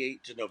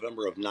 '88 to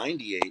November of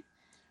 '98,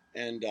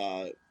 and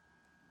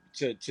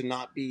to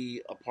not be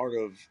a part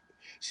of.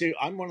 See,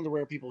 I'm one of the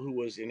rare people who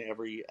was in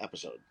every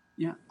episode.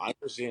 Yeah, I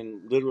was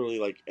in literally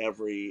like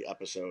every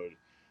episode.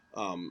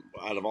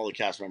 Out of all the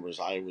cast members,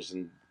 I was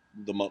in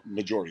the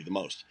majority, the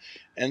most,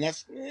 and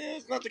that's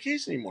it's not the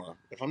case anymore.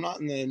 If I'm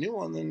not in the new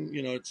one, then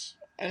it's.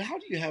 And how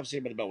do you have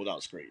Saved by the Bell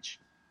without Screech?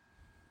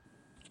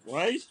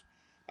 Right?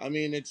 I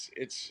mean, it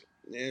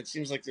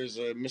seems like there's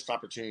a missed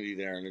opportunity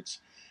there, and it's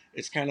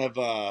kind of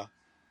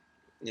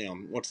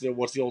what's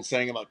the old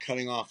saying about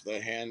cutting off the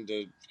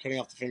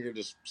finger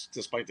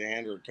despite the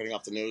hand, or cutting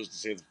off the nose to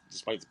say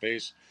despite the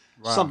face,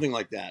 something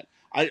like that.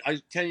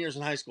 I 10 years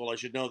in high school, I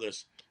should know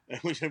this, and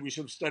we should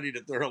have studied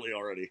it thoroughly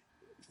already.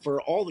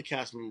 For all the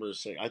cast members'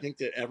 sake, I think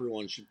that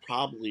everyone should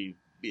probably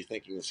be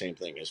thinking the same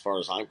thing. As far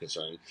as I'm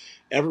concerned,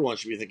 everyone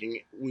should be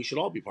thinking we should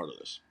all be part of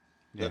this.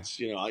 Yeah. That's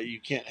you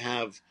can't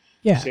have.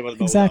 Yeah, Saved by the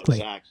Bell exactly.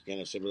 Without Zach. You can't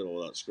have Saved by the Bell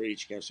without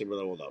Screech. You can't have Saved by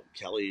the Bell without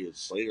Kelly and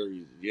Slater.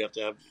 You have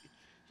to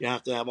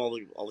have all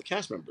the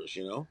cast members.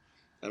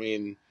 I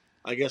mean,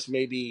 I guess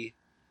maybe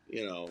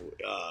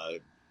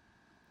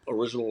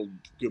original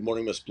Good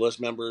Morning Miss Bliss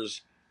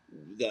members.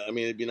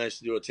 It'd be nice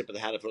to do a tip of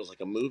the hat if it was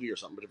like a movie or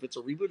something. But if it's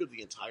a reboot of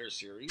the entire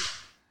series,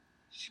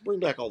 you should bring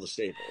back all the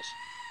staples.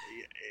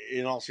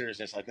 In all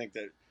seriousness, I think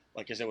that,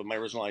 like I said, with my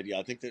original idea,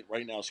 I think that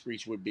right now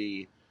Screech would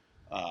be.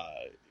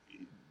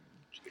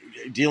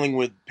 Dealing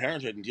with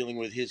parenthood and dealing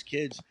with his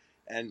kids,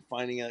 and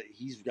finding out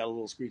he's got a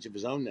little Screech of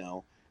his own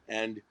now,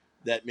 and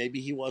that maybe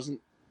he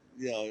wasn't,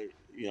 a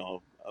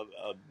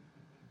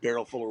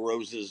barrel full of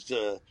roses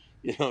to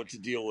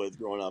deal with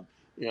growing up,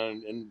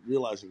 and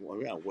realizing, well,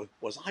 yeah,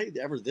 was I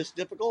ever this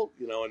difficult,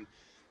 and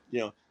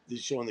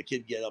just showing the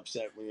kid get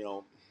upset when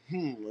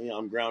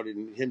I'm grounded,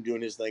 and him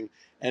doing his thing,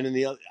 and in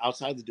the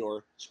outside the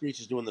door, Screech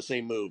is doing the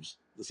same moves,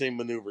 the same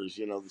maneuvers,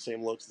 the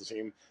same looks, the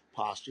same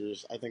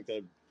postures. I think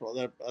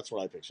that's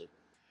what I picture.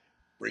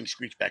 Bring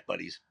Screech back,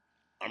 buddies.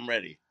 I'm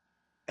ready.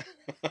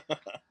 All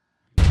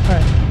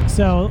right.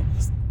 So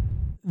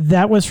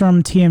that was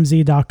from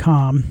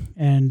TMZ.com,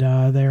 and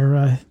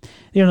they're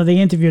they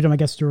interviewed him, I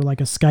guess, through like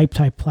a Skype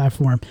type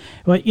platform.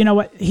 But you know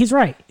what? He's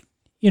right.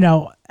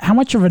 How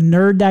much of a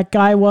nerd that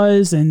guy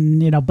was,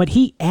 and but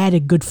he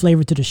added good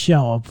flavor to the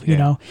show.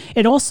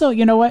 It also,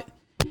 what?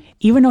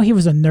 Even though he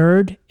was a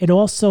nerd, it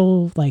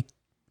also I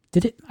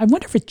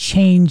wonder if it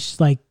changed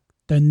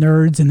the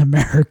nerds in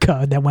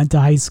America that went to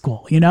high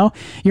school.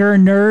 You're a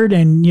nerd,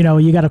 and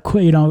you got to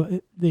quit.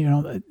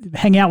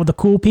 Hang out with the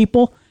cool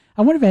people.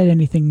 I wonder if it had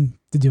anything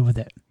to do with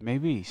it.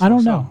 Maybe. I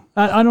don't know.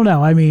 I don't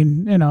know. I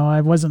mean,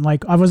 I wasn't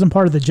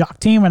part of the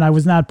jock team, and I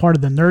was not part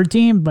of the nerd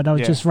team, but I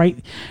was just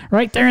right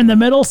there in the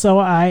middle. So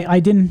I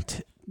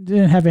didn't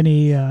have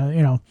any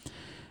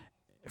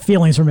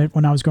feelings from it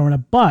when I was growing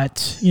up. But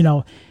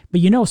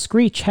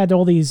Screech had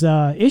all these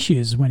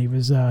issues when he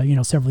was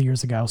several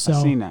years ago. So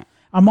I've seen that.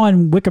 I'm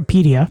on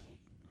Wikipedia,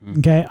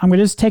 Okay, I'm going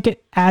to just take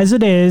it as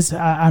it is.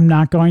 I'm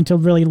not going to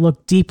really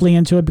look deeply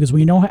into it because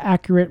we know how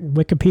accurate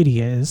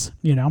Wikipedia is,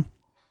 you know.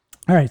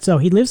 All right, so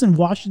he lives in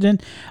Washington,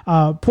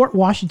 Port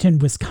Washington,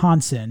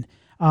 Wisconsin.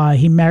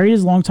 He married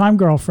his longtime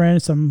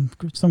girlfriend, some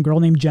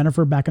girl named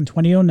Jennifer, back in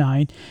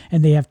 2009,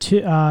 and they have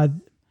two.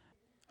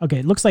 Okay,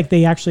 it looks like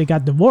they actually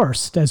got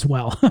divorced as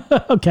well.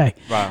 Okay.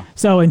 Wow.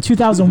 So in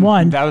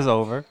 2001, That was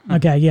over.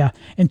 okay, yeah,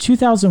 in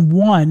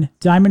 2001,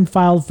 Diamond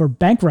filed for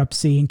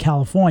bankruptcy in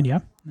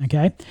California.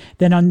 Okay.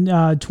 Then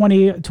on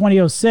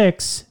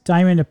 2006,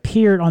 Diamond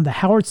appeared on the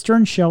Howard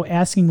Stern show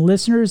asking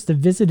listeners to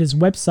visit his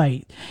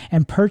website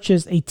and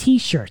purchase a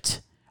T-shirt.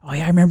 Oh,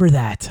 yeah, I remember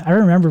that. I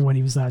remember when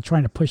he was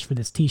trying to push for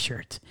this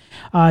T-shirt.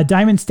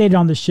 Diamond stated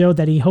on the show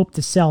that he hoped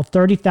to sell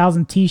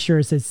 30,000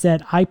 T-shirts that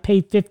said, "I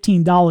paid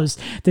 $15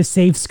 to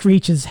save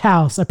Screech's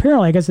house."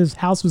 Apparently, I guess his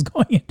house was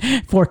going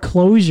in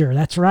foreclosure.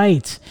 That's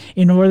right.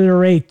 In order to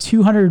raise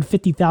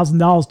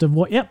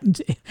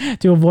 $250,000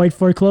 to avoid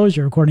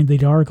foreclosure, according to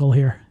the article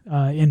here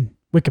in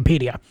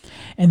Wikipedia.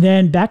 And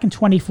then back in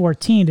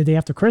 2014, the day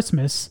after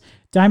Christmas,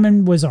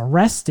 Diamond was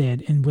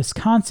arrested in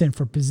Wisconsin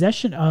for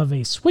possession of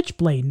a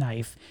switchblade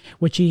knife,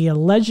 which he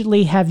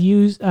allegedly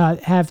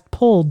have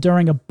pulled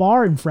during a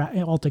bar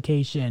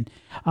altercation,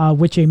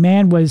 which a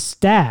man was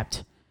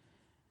stabbed.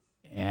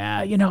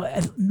 Yeah, you know,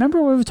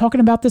 remember we were talking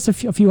about this a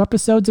few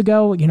episodes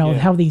ago? You know,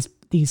 how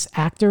these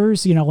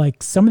actors, you know,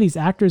 like some of these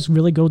actors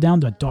really go down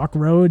the dark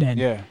road, and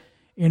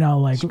you know,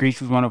 like Screech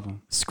was one of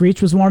them.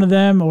 Screech was one of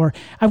them, or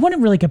I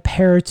wouldn't really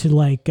compare it to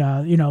like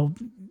you know.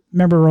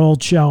 Remember our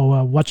old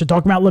show, What You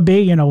Talking About,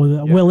 LeBee? You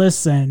know,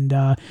 Willis and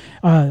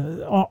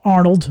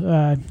Arnold,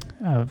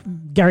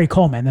 Gary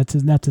Coleman. That's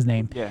his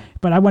name. Yeah.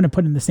 But I want to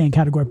put in the same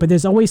category. But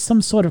there's always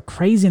some sort of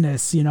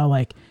craziness. You know,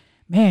 like,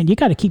 man, you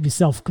got to keep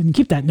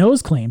that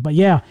nose clean. But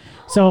yeah,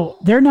 so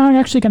they're not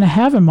actually going to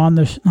have him on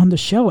the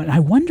show, and I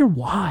wonder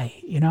why.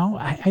 You know,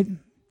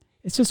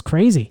 it's just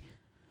crazy.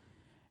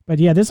 But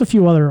yeah, there's a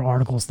few other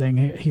articles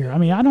here. I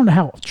mean, I don't know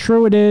how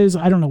true it is.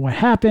 I don't know what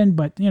happened,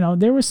 but you know,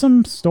 there were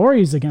some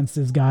stories against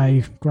this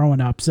guy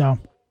growing up. So,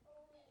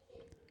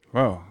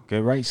 whoa,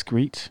 get right,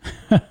 Screech.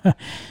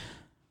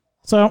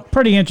 So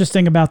pretty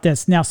interesting about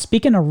this. Now,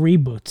 speaking of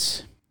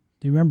reboots,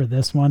 do you remember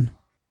this one?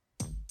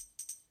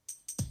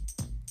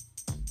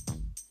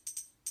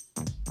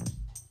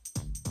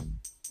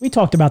 We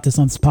talked about this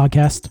on this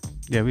podcast.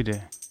 Yeah, we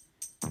did.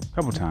 A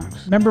couple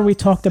times. Remember we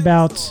talked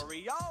about...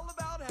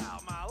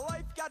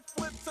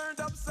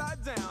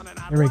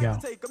 Here we go.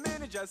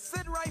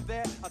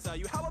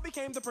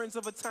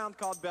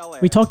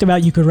 We talked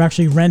about you could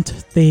actually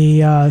rent the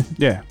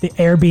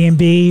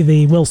Airbnb,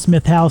 the Will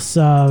Smith house,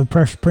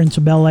 Fresh Prince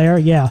of Bel-Air.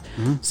 Yeah.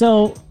 Mm-hmm.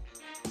 So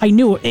I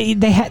knew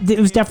it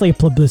was definitely a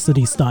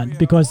publicity stunt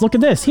because look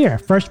at this here.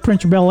 Fresh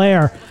Prince of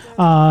Bel-Air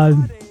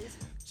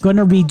going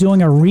to be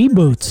doing a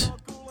reboot.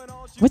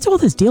 What's all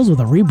this deals with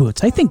the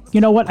reboots? I think,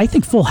 you know what? I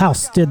think Full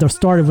House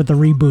started with the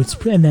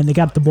reboots and then they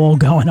got the ball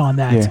going on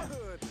that. Yeah.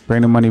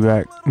 Bring the money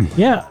back.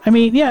 Yeah. I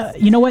mean, yeah.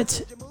 You know what?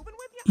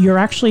 You're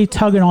actually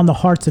tugging on the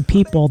hearts of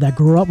people that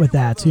grew up with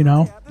that, you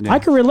know? Yeah. I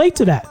can relate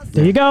to that.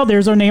 There you go.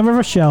 There's our name of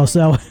a show.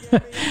 So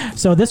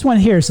so this one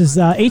here says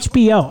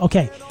HBO.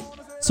 Okay.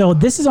 So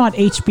this is on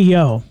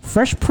HBO.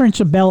 Fresh Prince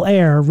of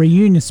Bel-Air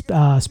reunion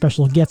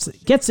special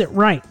gets it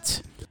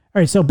right.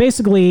 All right. So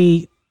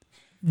basically,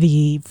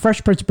 the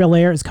Fresh Prince of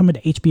Bel-Air is coming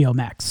to HBO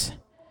Max.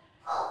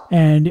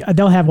 And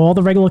they'll have all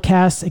the regular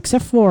cast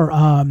except for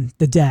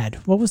the dad.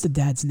 What was the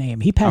dad's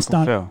name? He passed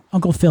on. Phil.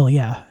 Uncle Phil,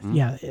 yeah. Mm-hmm.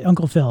 Yeah,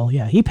 Uncle Phil,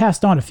 yeah. He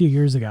passed on a few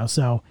years ago.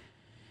 So,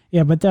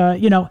 yeah, but,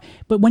 you know,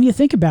 but when you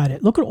think about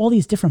it, look at all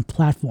these different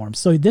platforms.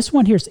 So this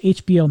one here is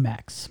HBO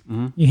Max.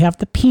 Mm-hmm. You have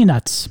the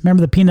Peanuts.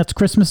 Remember the Peanuts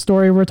Christmas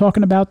story we were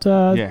talking about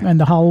and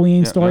the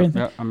Halloween story?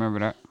 Yeah, I remember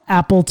that.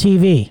 Apple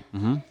TV.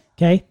 Mm-hmm.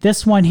 Okay,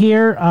 this one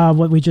here,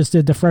 what we just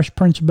did, the Fresh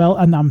Prince of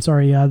Bel-Air. I'm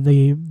sorry,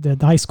 the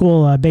high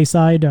school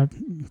Bayside.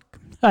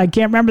 I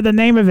can't remember the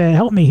name of it.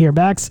 Help me here,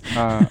 Bax.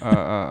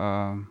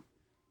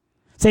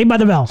 Saved by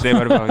the Bell. Saved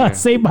by the Bell, yeah.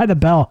 Saved by the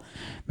Bell.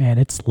 Man,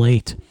 it's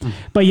late.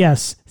 But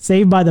yes,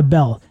 Saved by the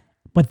Bell.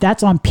 But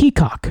that's on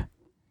Peacock.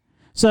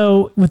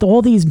 So with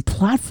all these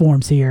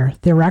platforms here,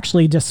 they're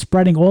actually just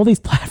spreading all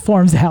these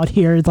platforms out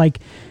here. It's like,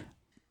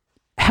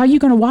 how are you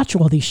going to watch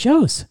all these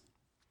shows?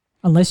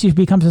 Unless you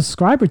become a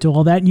subscriber to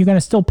all that, and you're going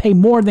to still pay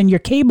more than your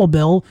cable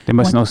bill. They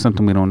must know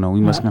something we don't know. We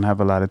must gonna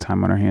have a lot of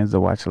time on our hands to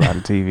watch a lot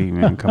of TV,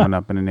 man, coming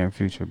up in the near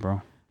future,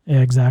 bro.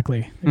 Yeah,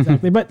 exactly.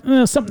 But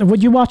something.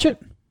 Would you watch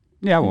it?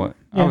 Yeah, I would.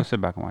 Yeah. I would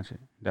sit back and watch it.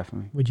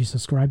 Definitely. Would you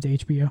subscribe to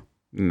HBO?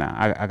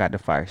 Nah, I got the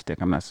Fire Stick.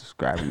 I'm not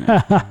subscribing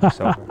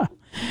to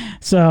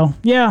So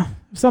yeah,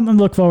 something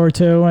to look forward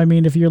to. I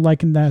mean, if you're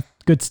liking that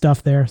good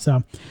stuff there.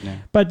 So, yeah.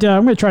 But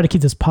I'm going to try to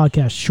keep this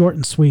podcast short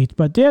and sweet.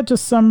 But yeah,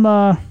 just some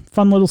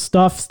fun little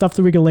stuff that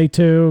we can relate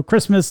to.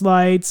 Christmas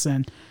lights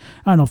and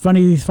I don't know,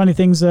 funny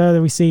things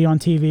that we see on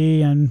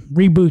TV and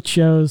reboot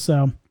shows.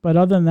 So, but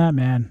other than that,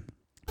 man,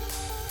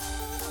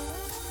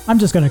 I'm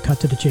just going to cut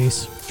to the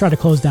chase. Try to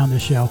close down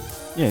this show.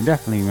 Yeah,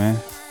 definitely, man.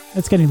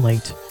 It's getting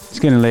late. It's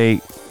getting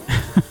late.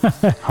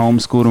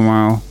 Homeschool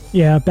tomorrow.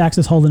 Yeah, Bax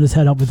is holding his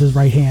head up with his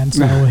right hand,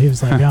 so he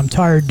was like, I'm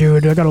tired,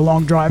 dude. I got a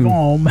long drive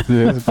home.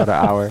 Yeah, it's about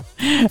an hour.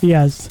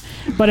 Yes.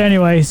 But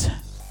anyways,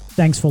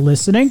 thanks for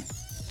listening.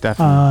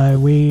 Definitely.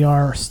 We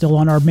are still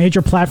on our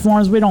major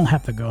platforms. We don't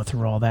have to go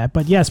through all that.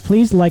 But yes,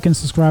 please like and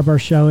subscribe our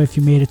show if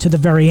you made it to the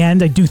very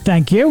end. I do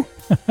thank you.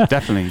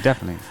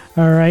 Definitely.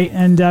 All right.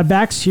 And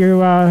Bax,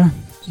 you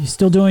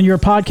still doing your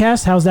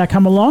podcast? How's that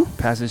come along?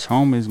 Passage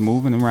Home is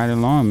moving right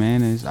along,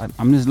 man.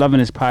 I'm just loving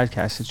this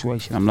podcast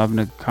situation. I'm loving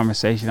the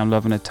conversation. I'm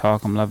loving the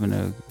talk. I'm loving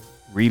the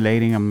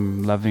relating.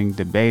 I'm loving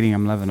debating.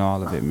 I'm loving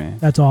all of it, man.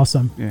 That's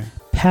awesome. Yeah.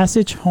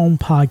 Passage Home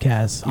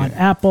Podcast on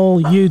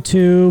Apple,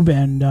 YouTube,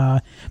 and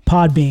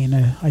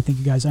Podbean. I think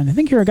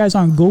you guys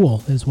on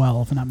Google as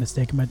well, if I'm not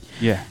mistaken. But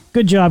Yeah.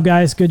 good job,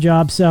 guys. Good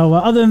job. So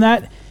other than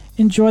that,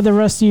 enjoy the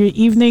rest of your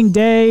evening,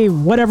 day,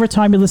 whatever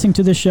time you're listening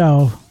to the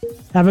show.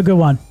 Have a good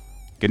one.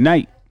 Good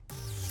night.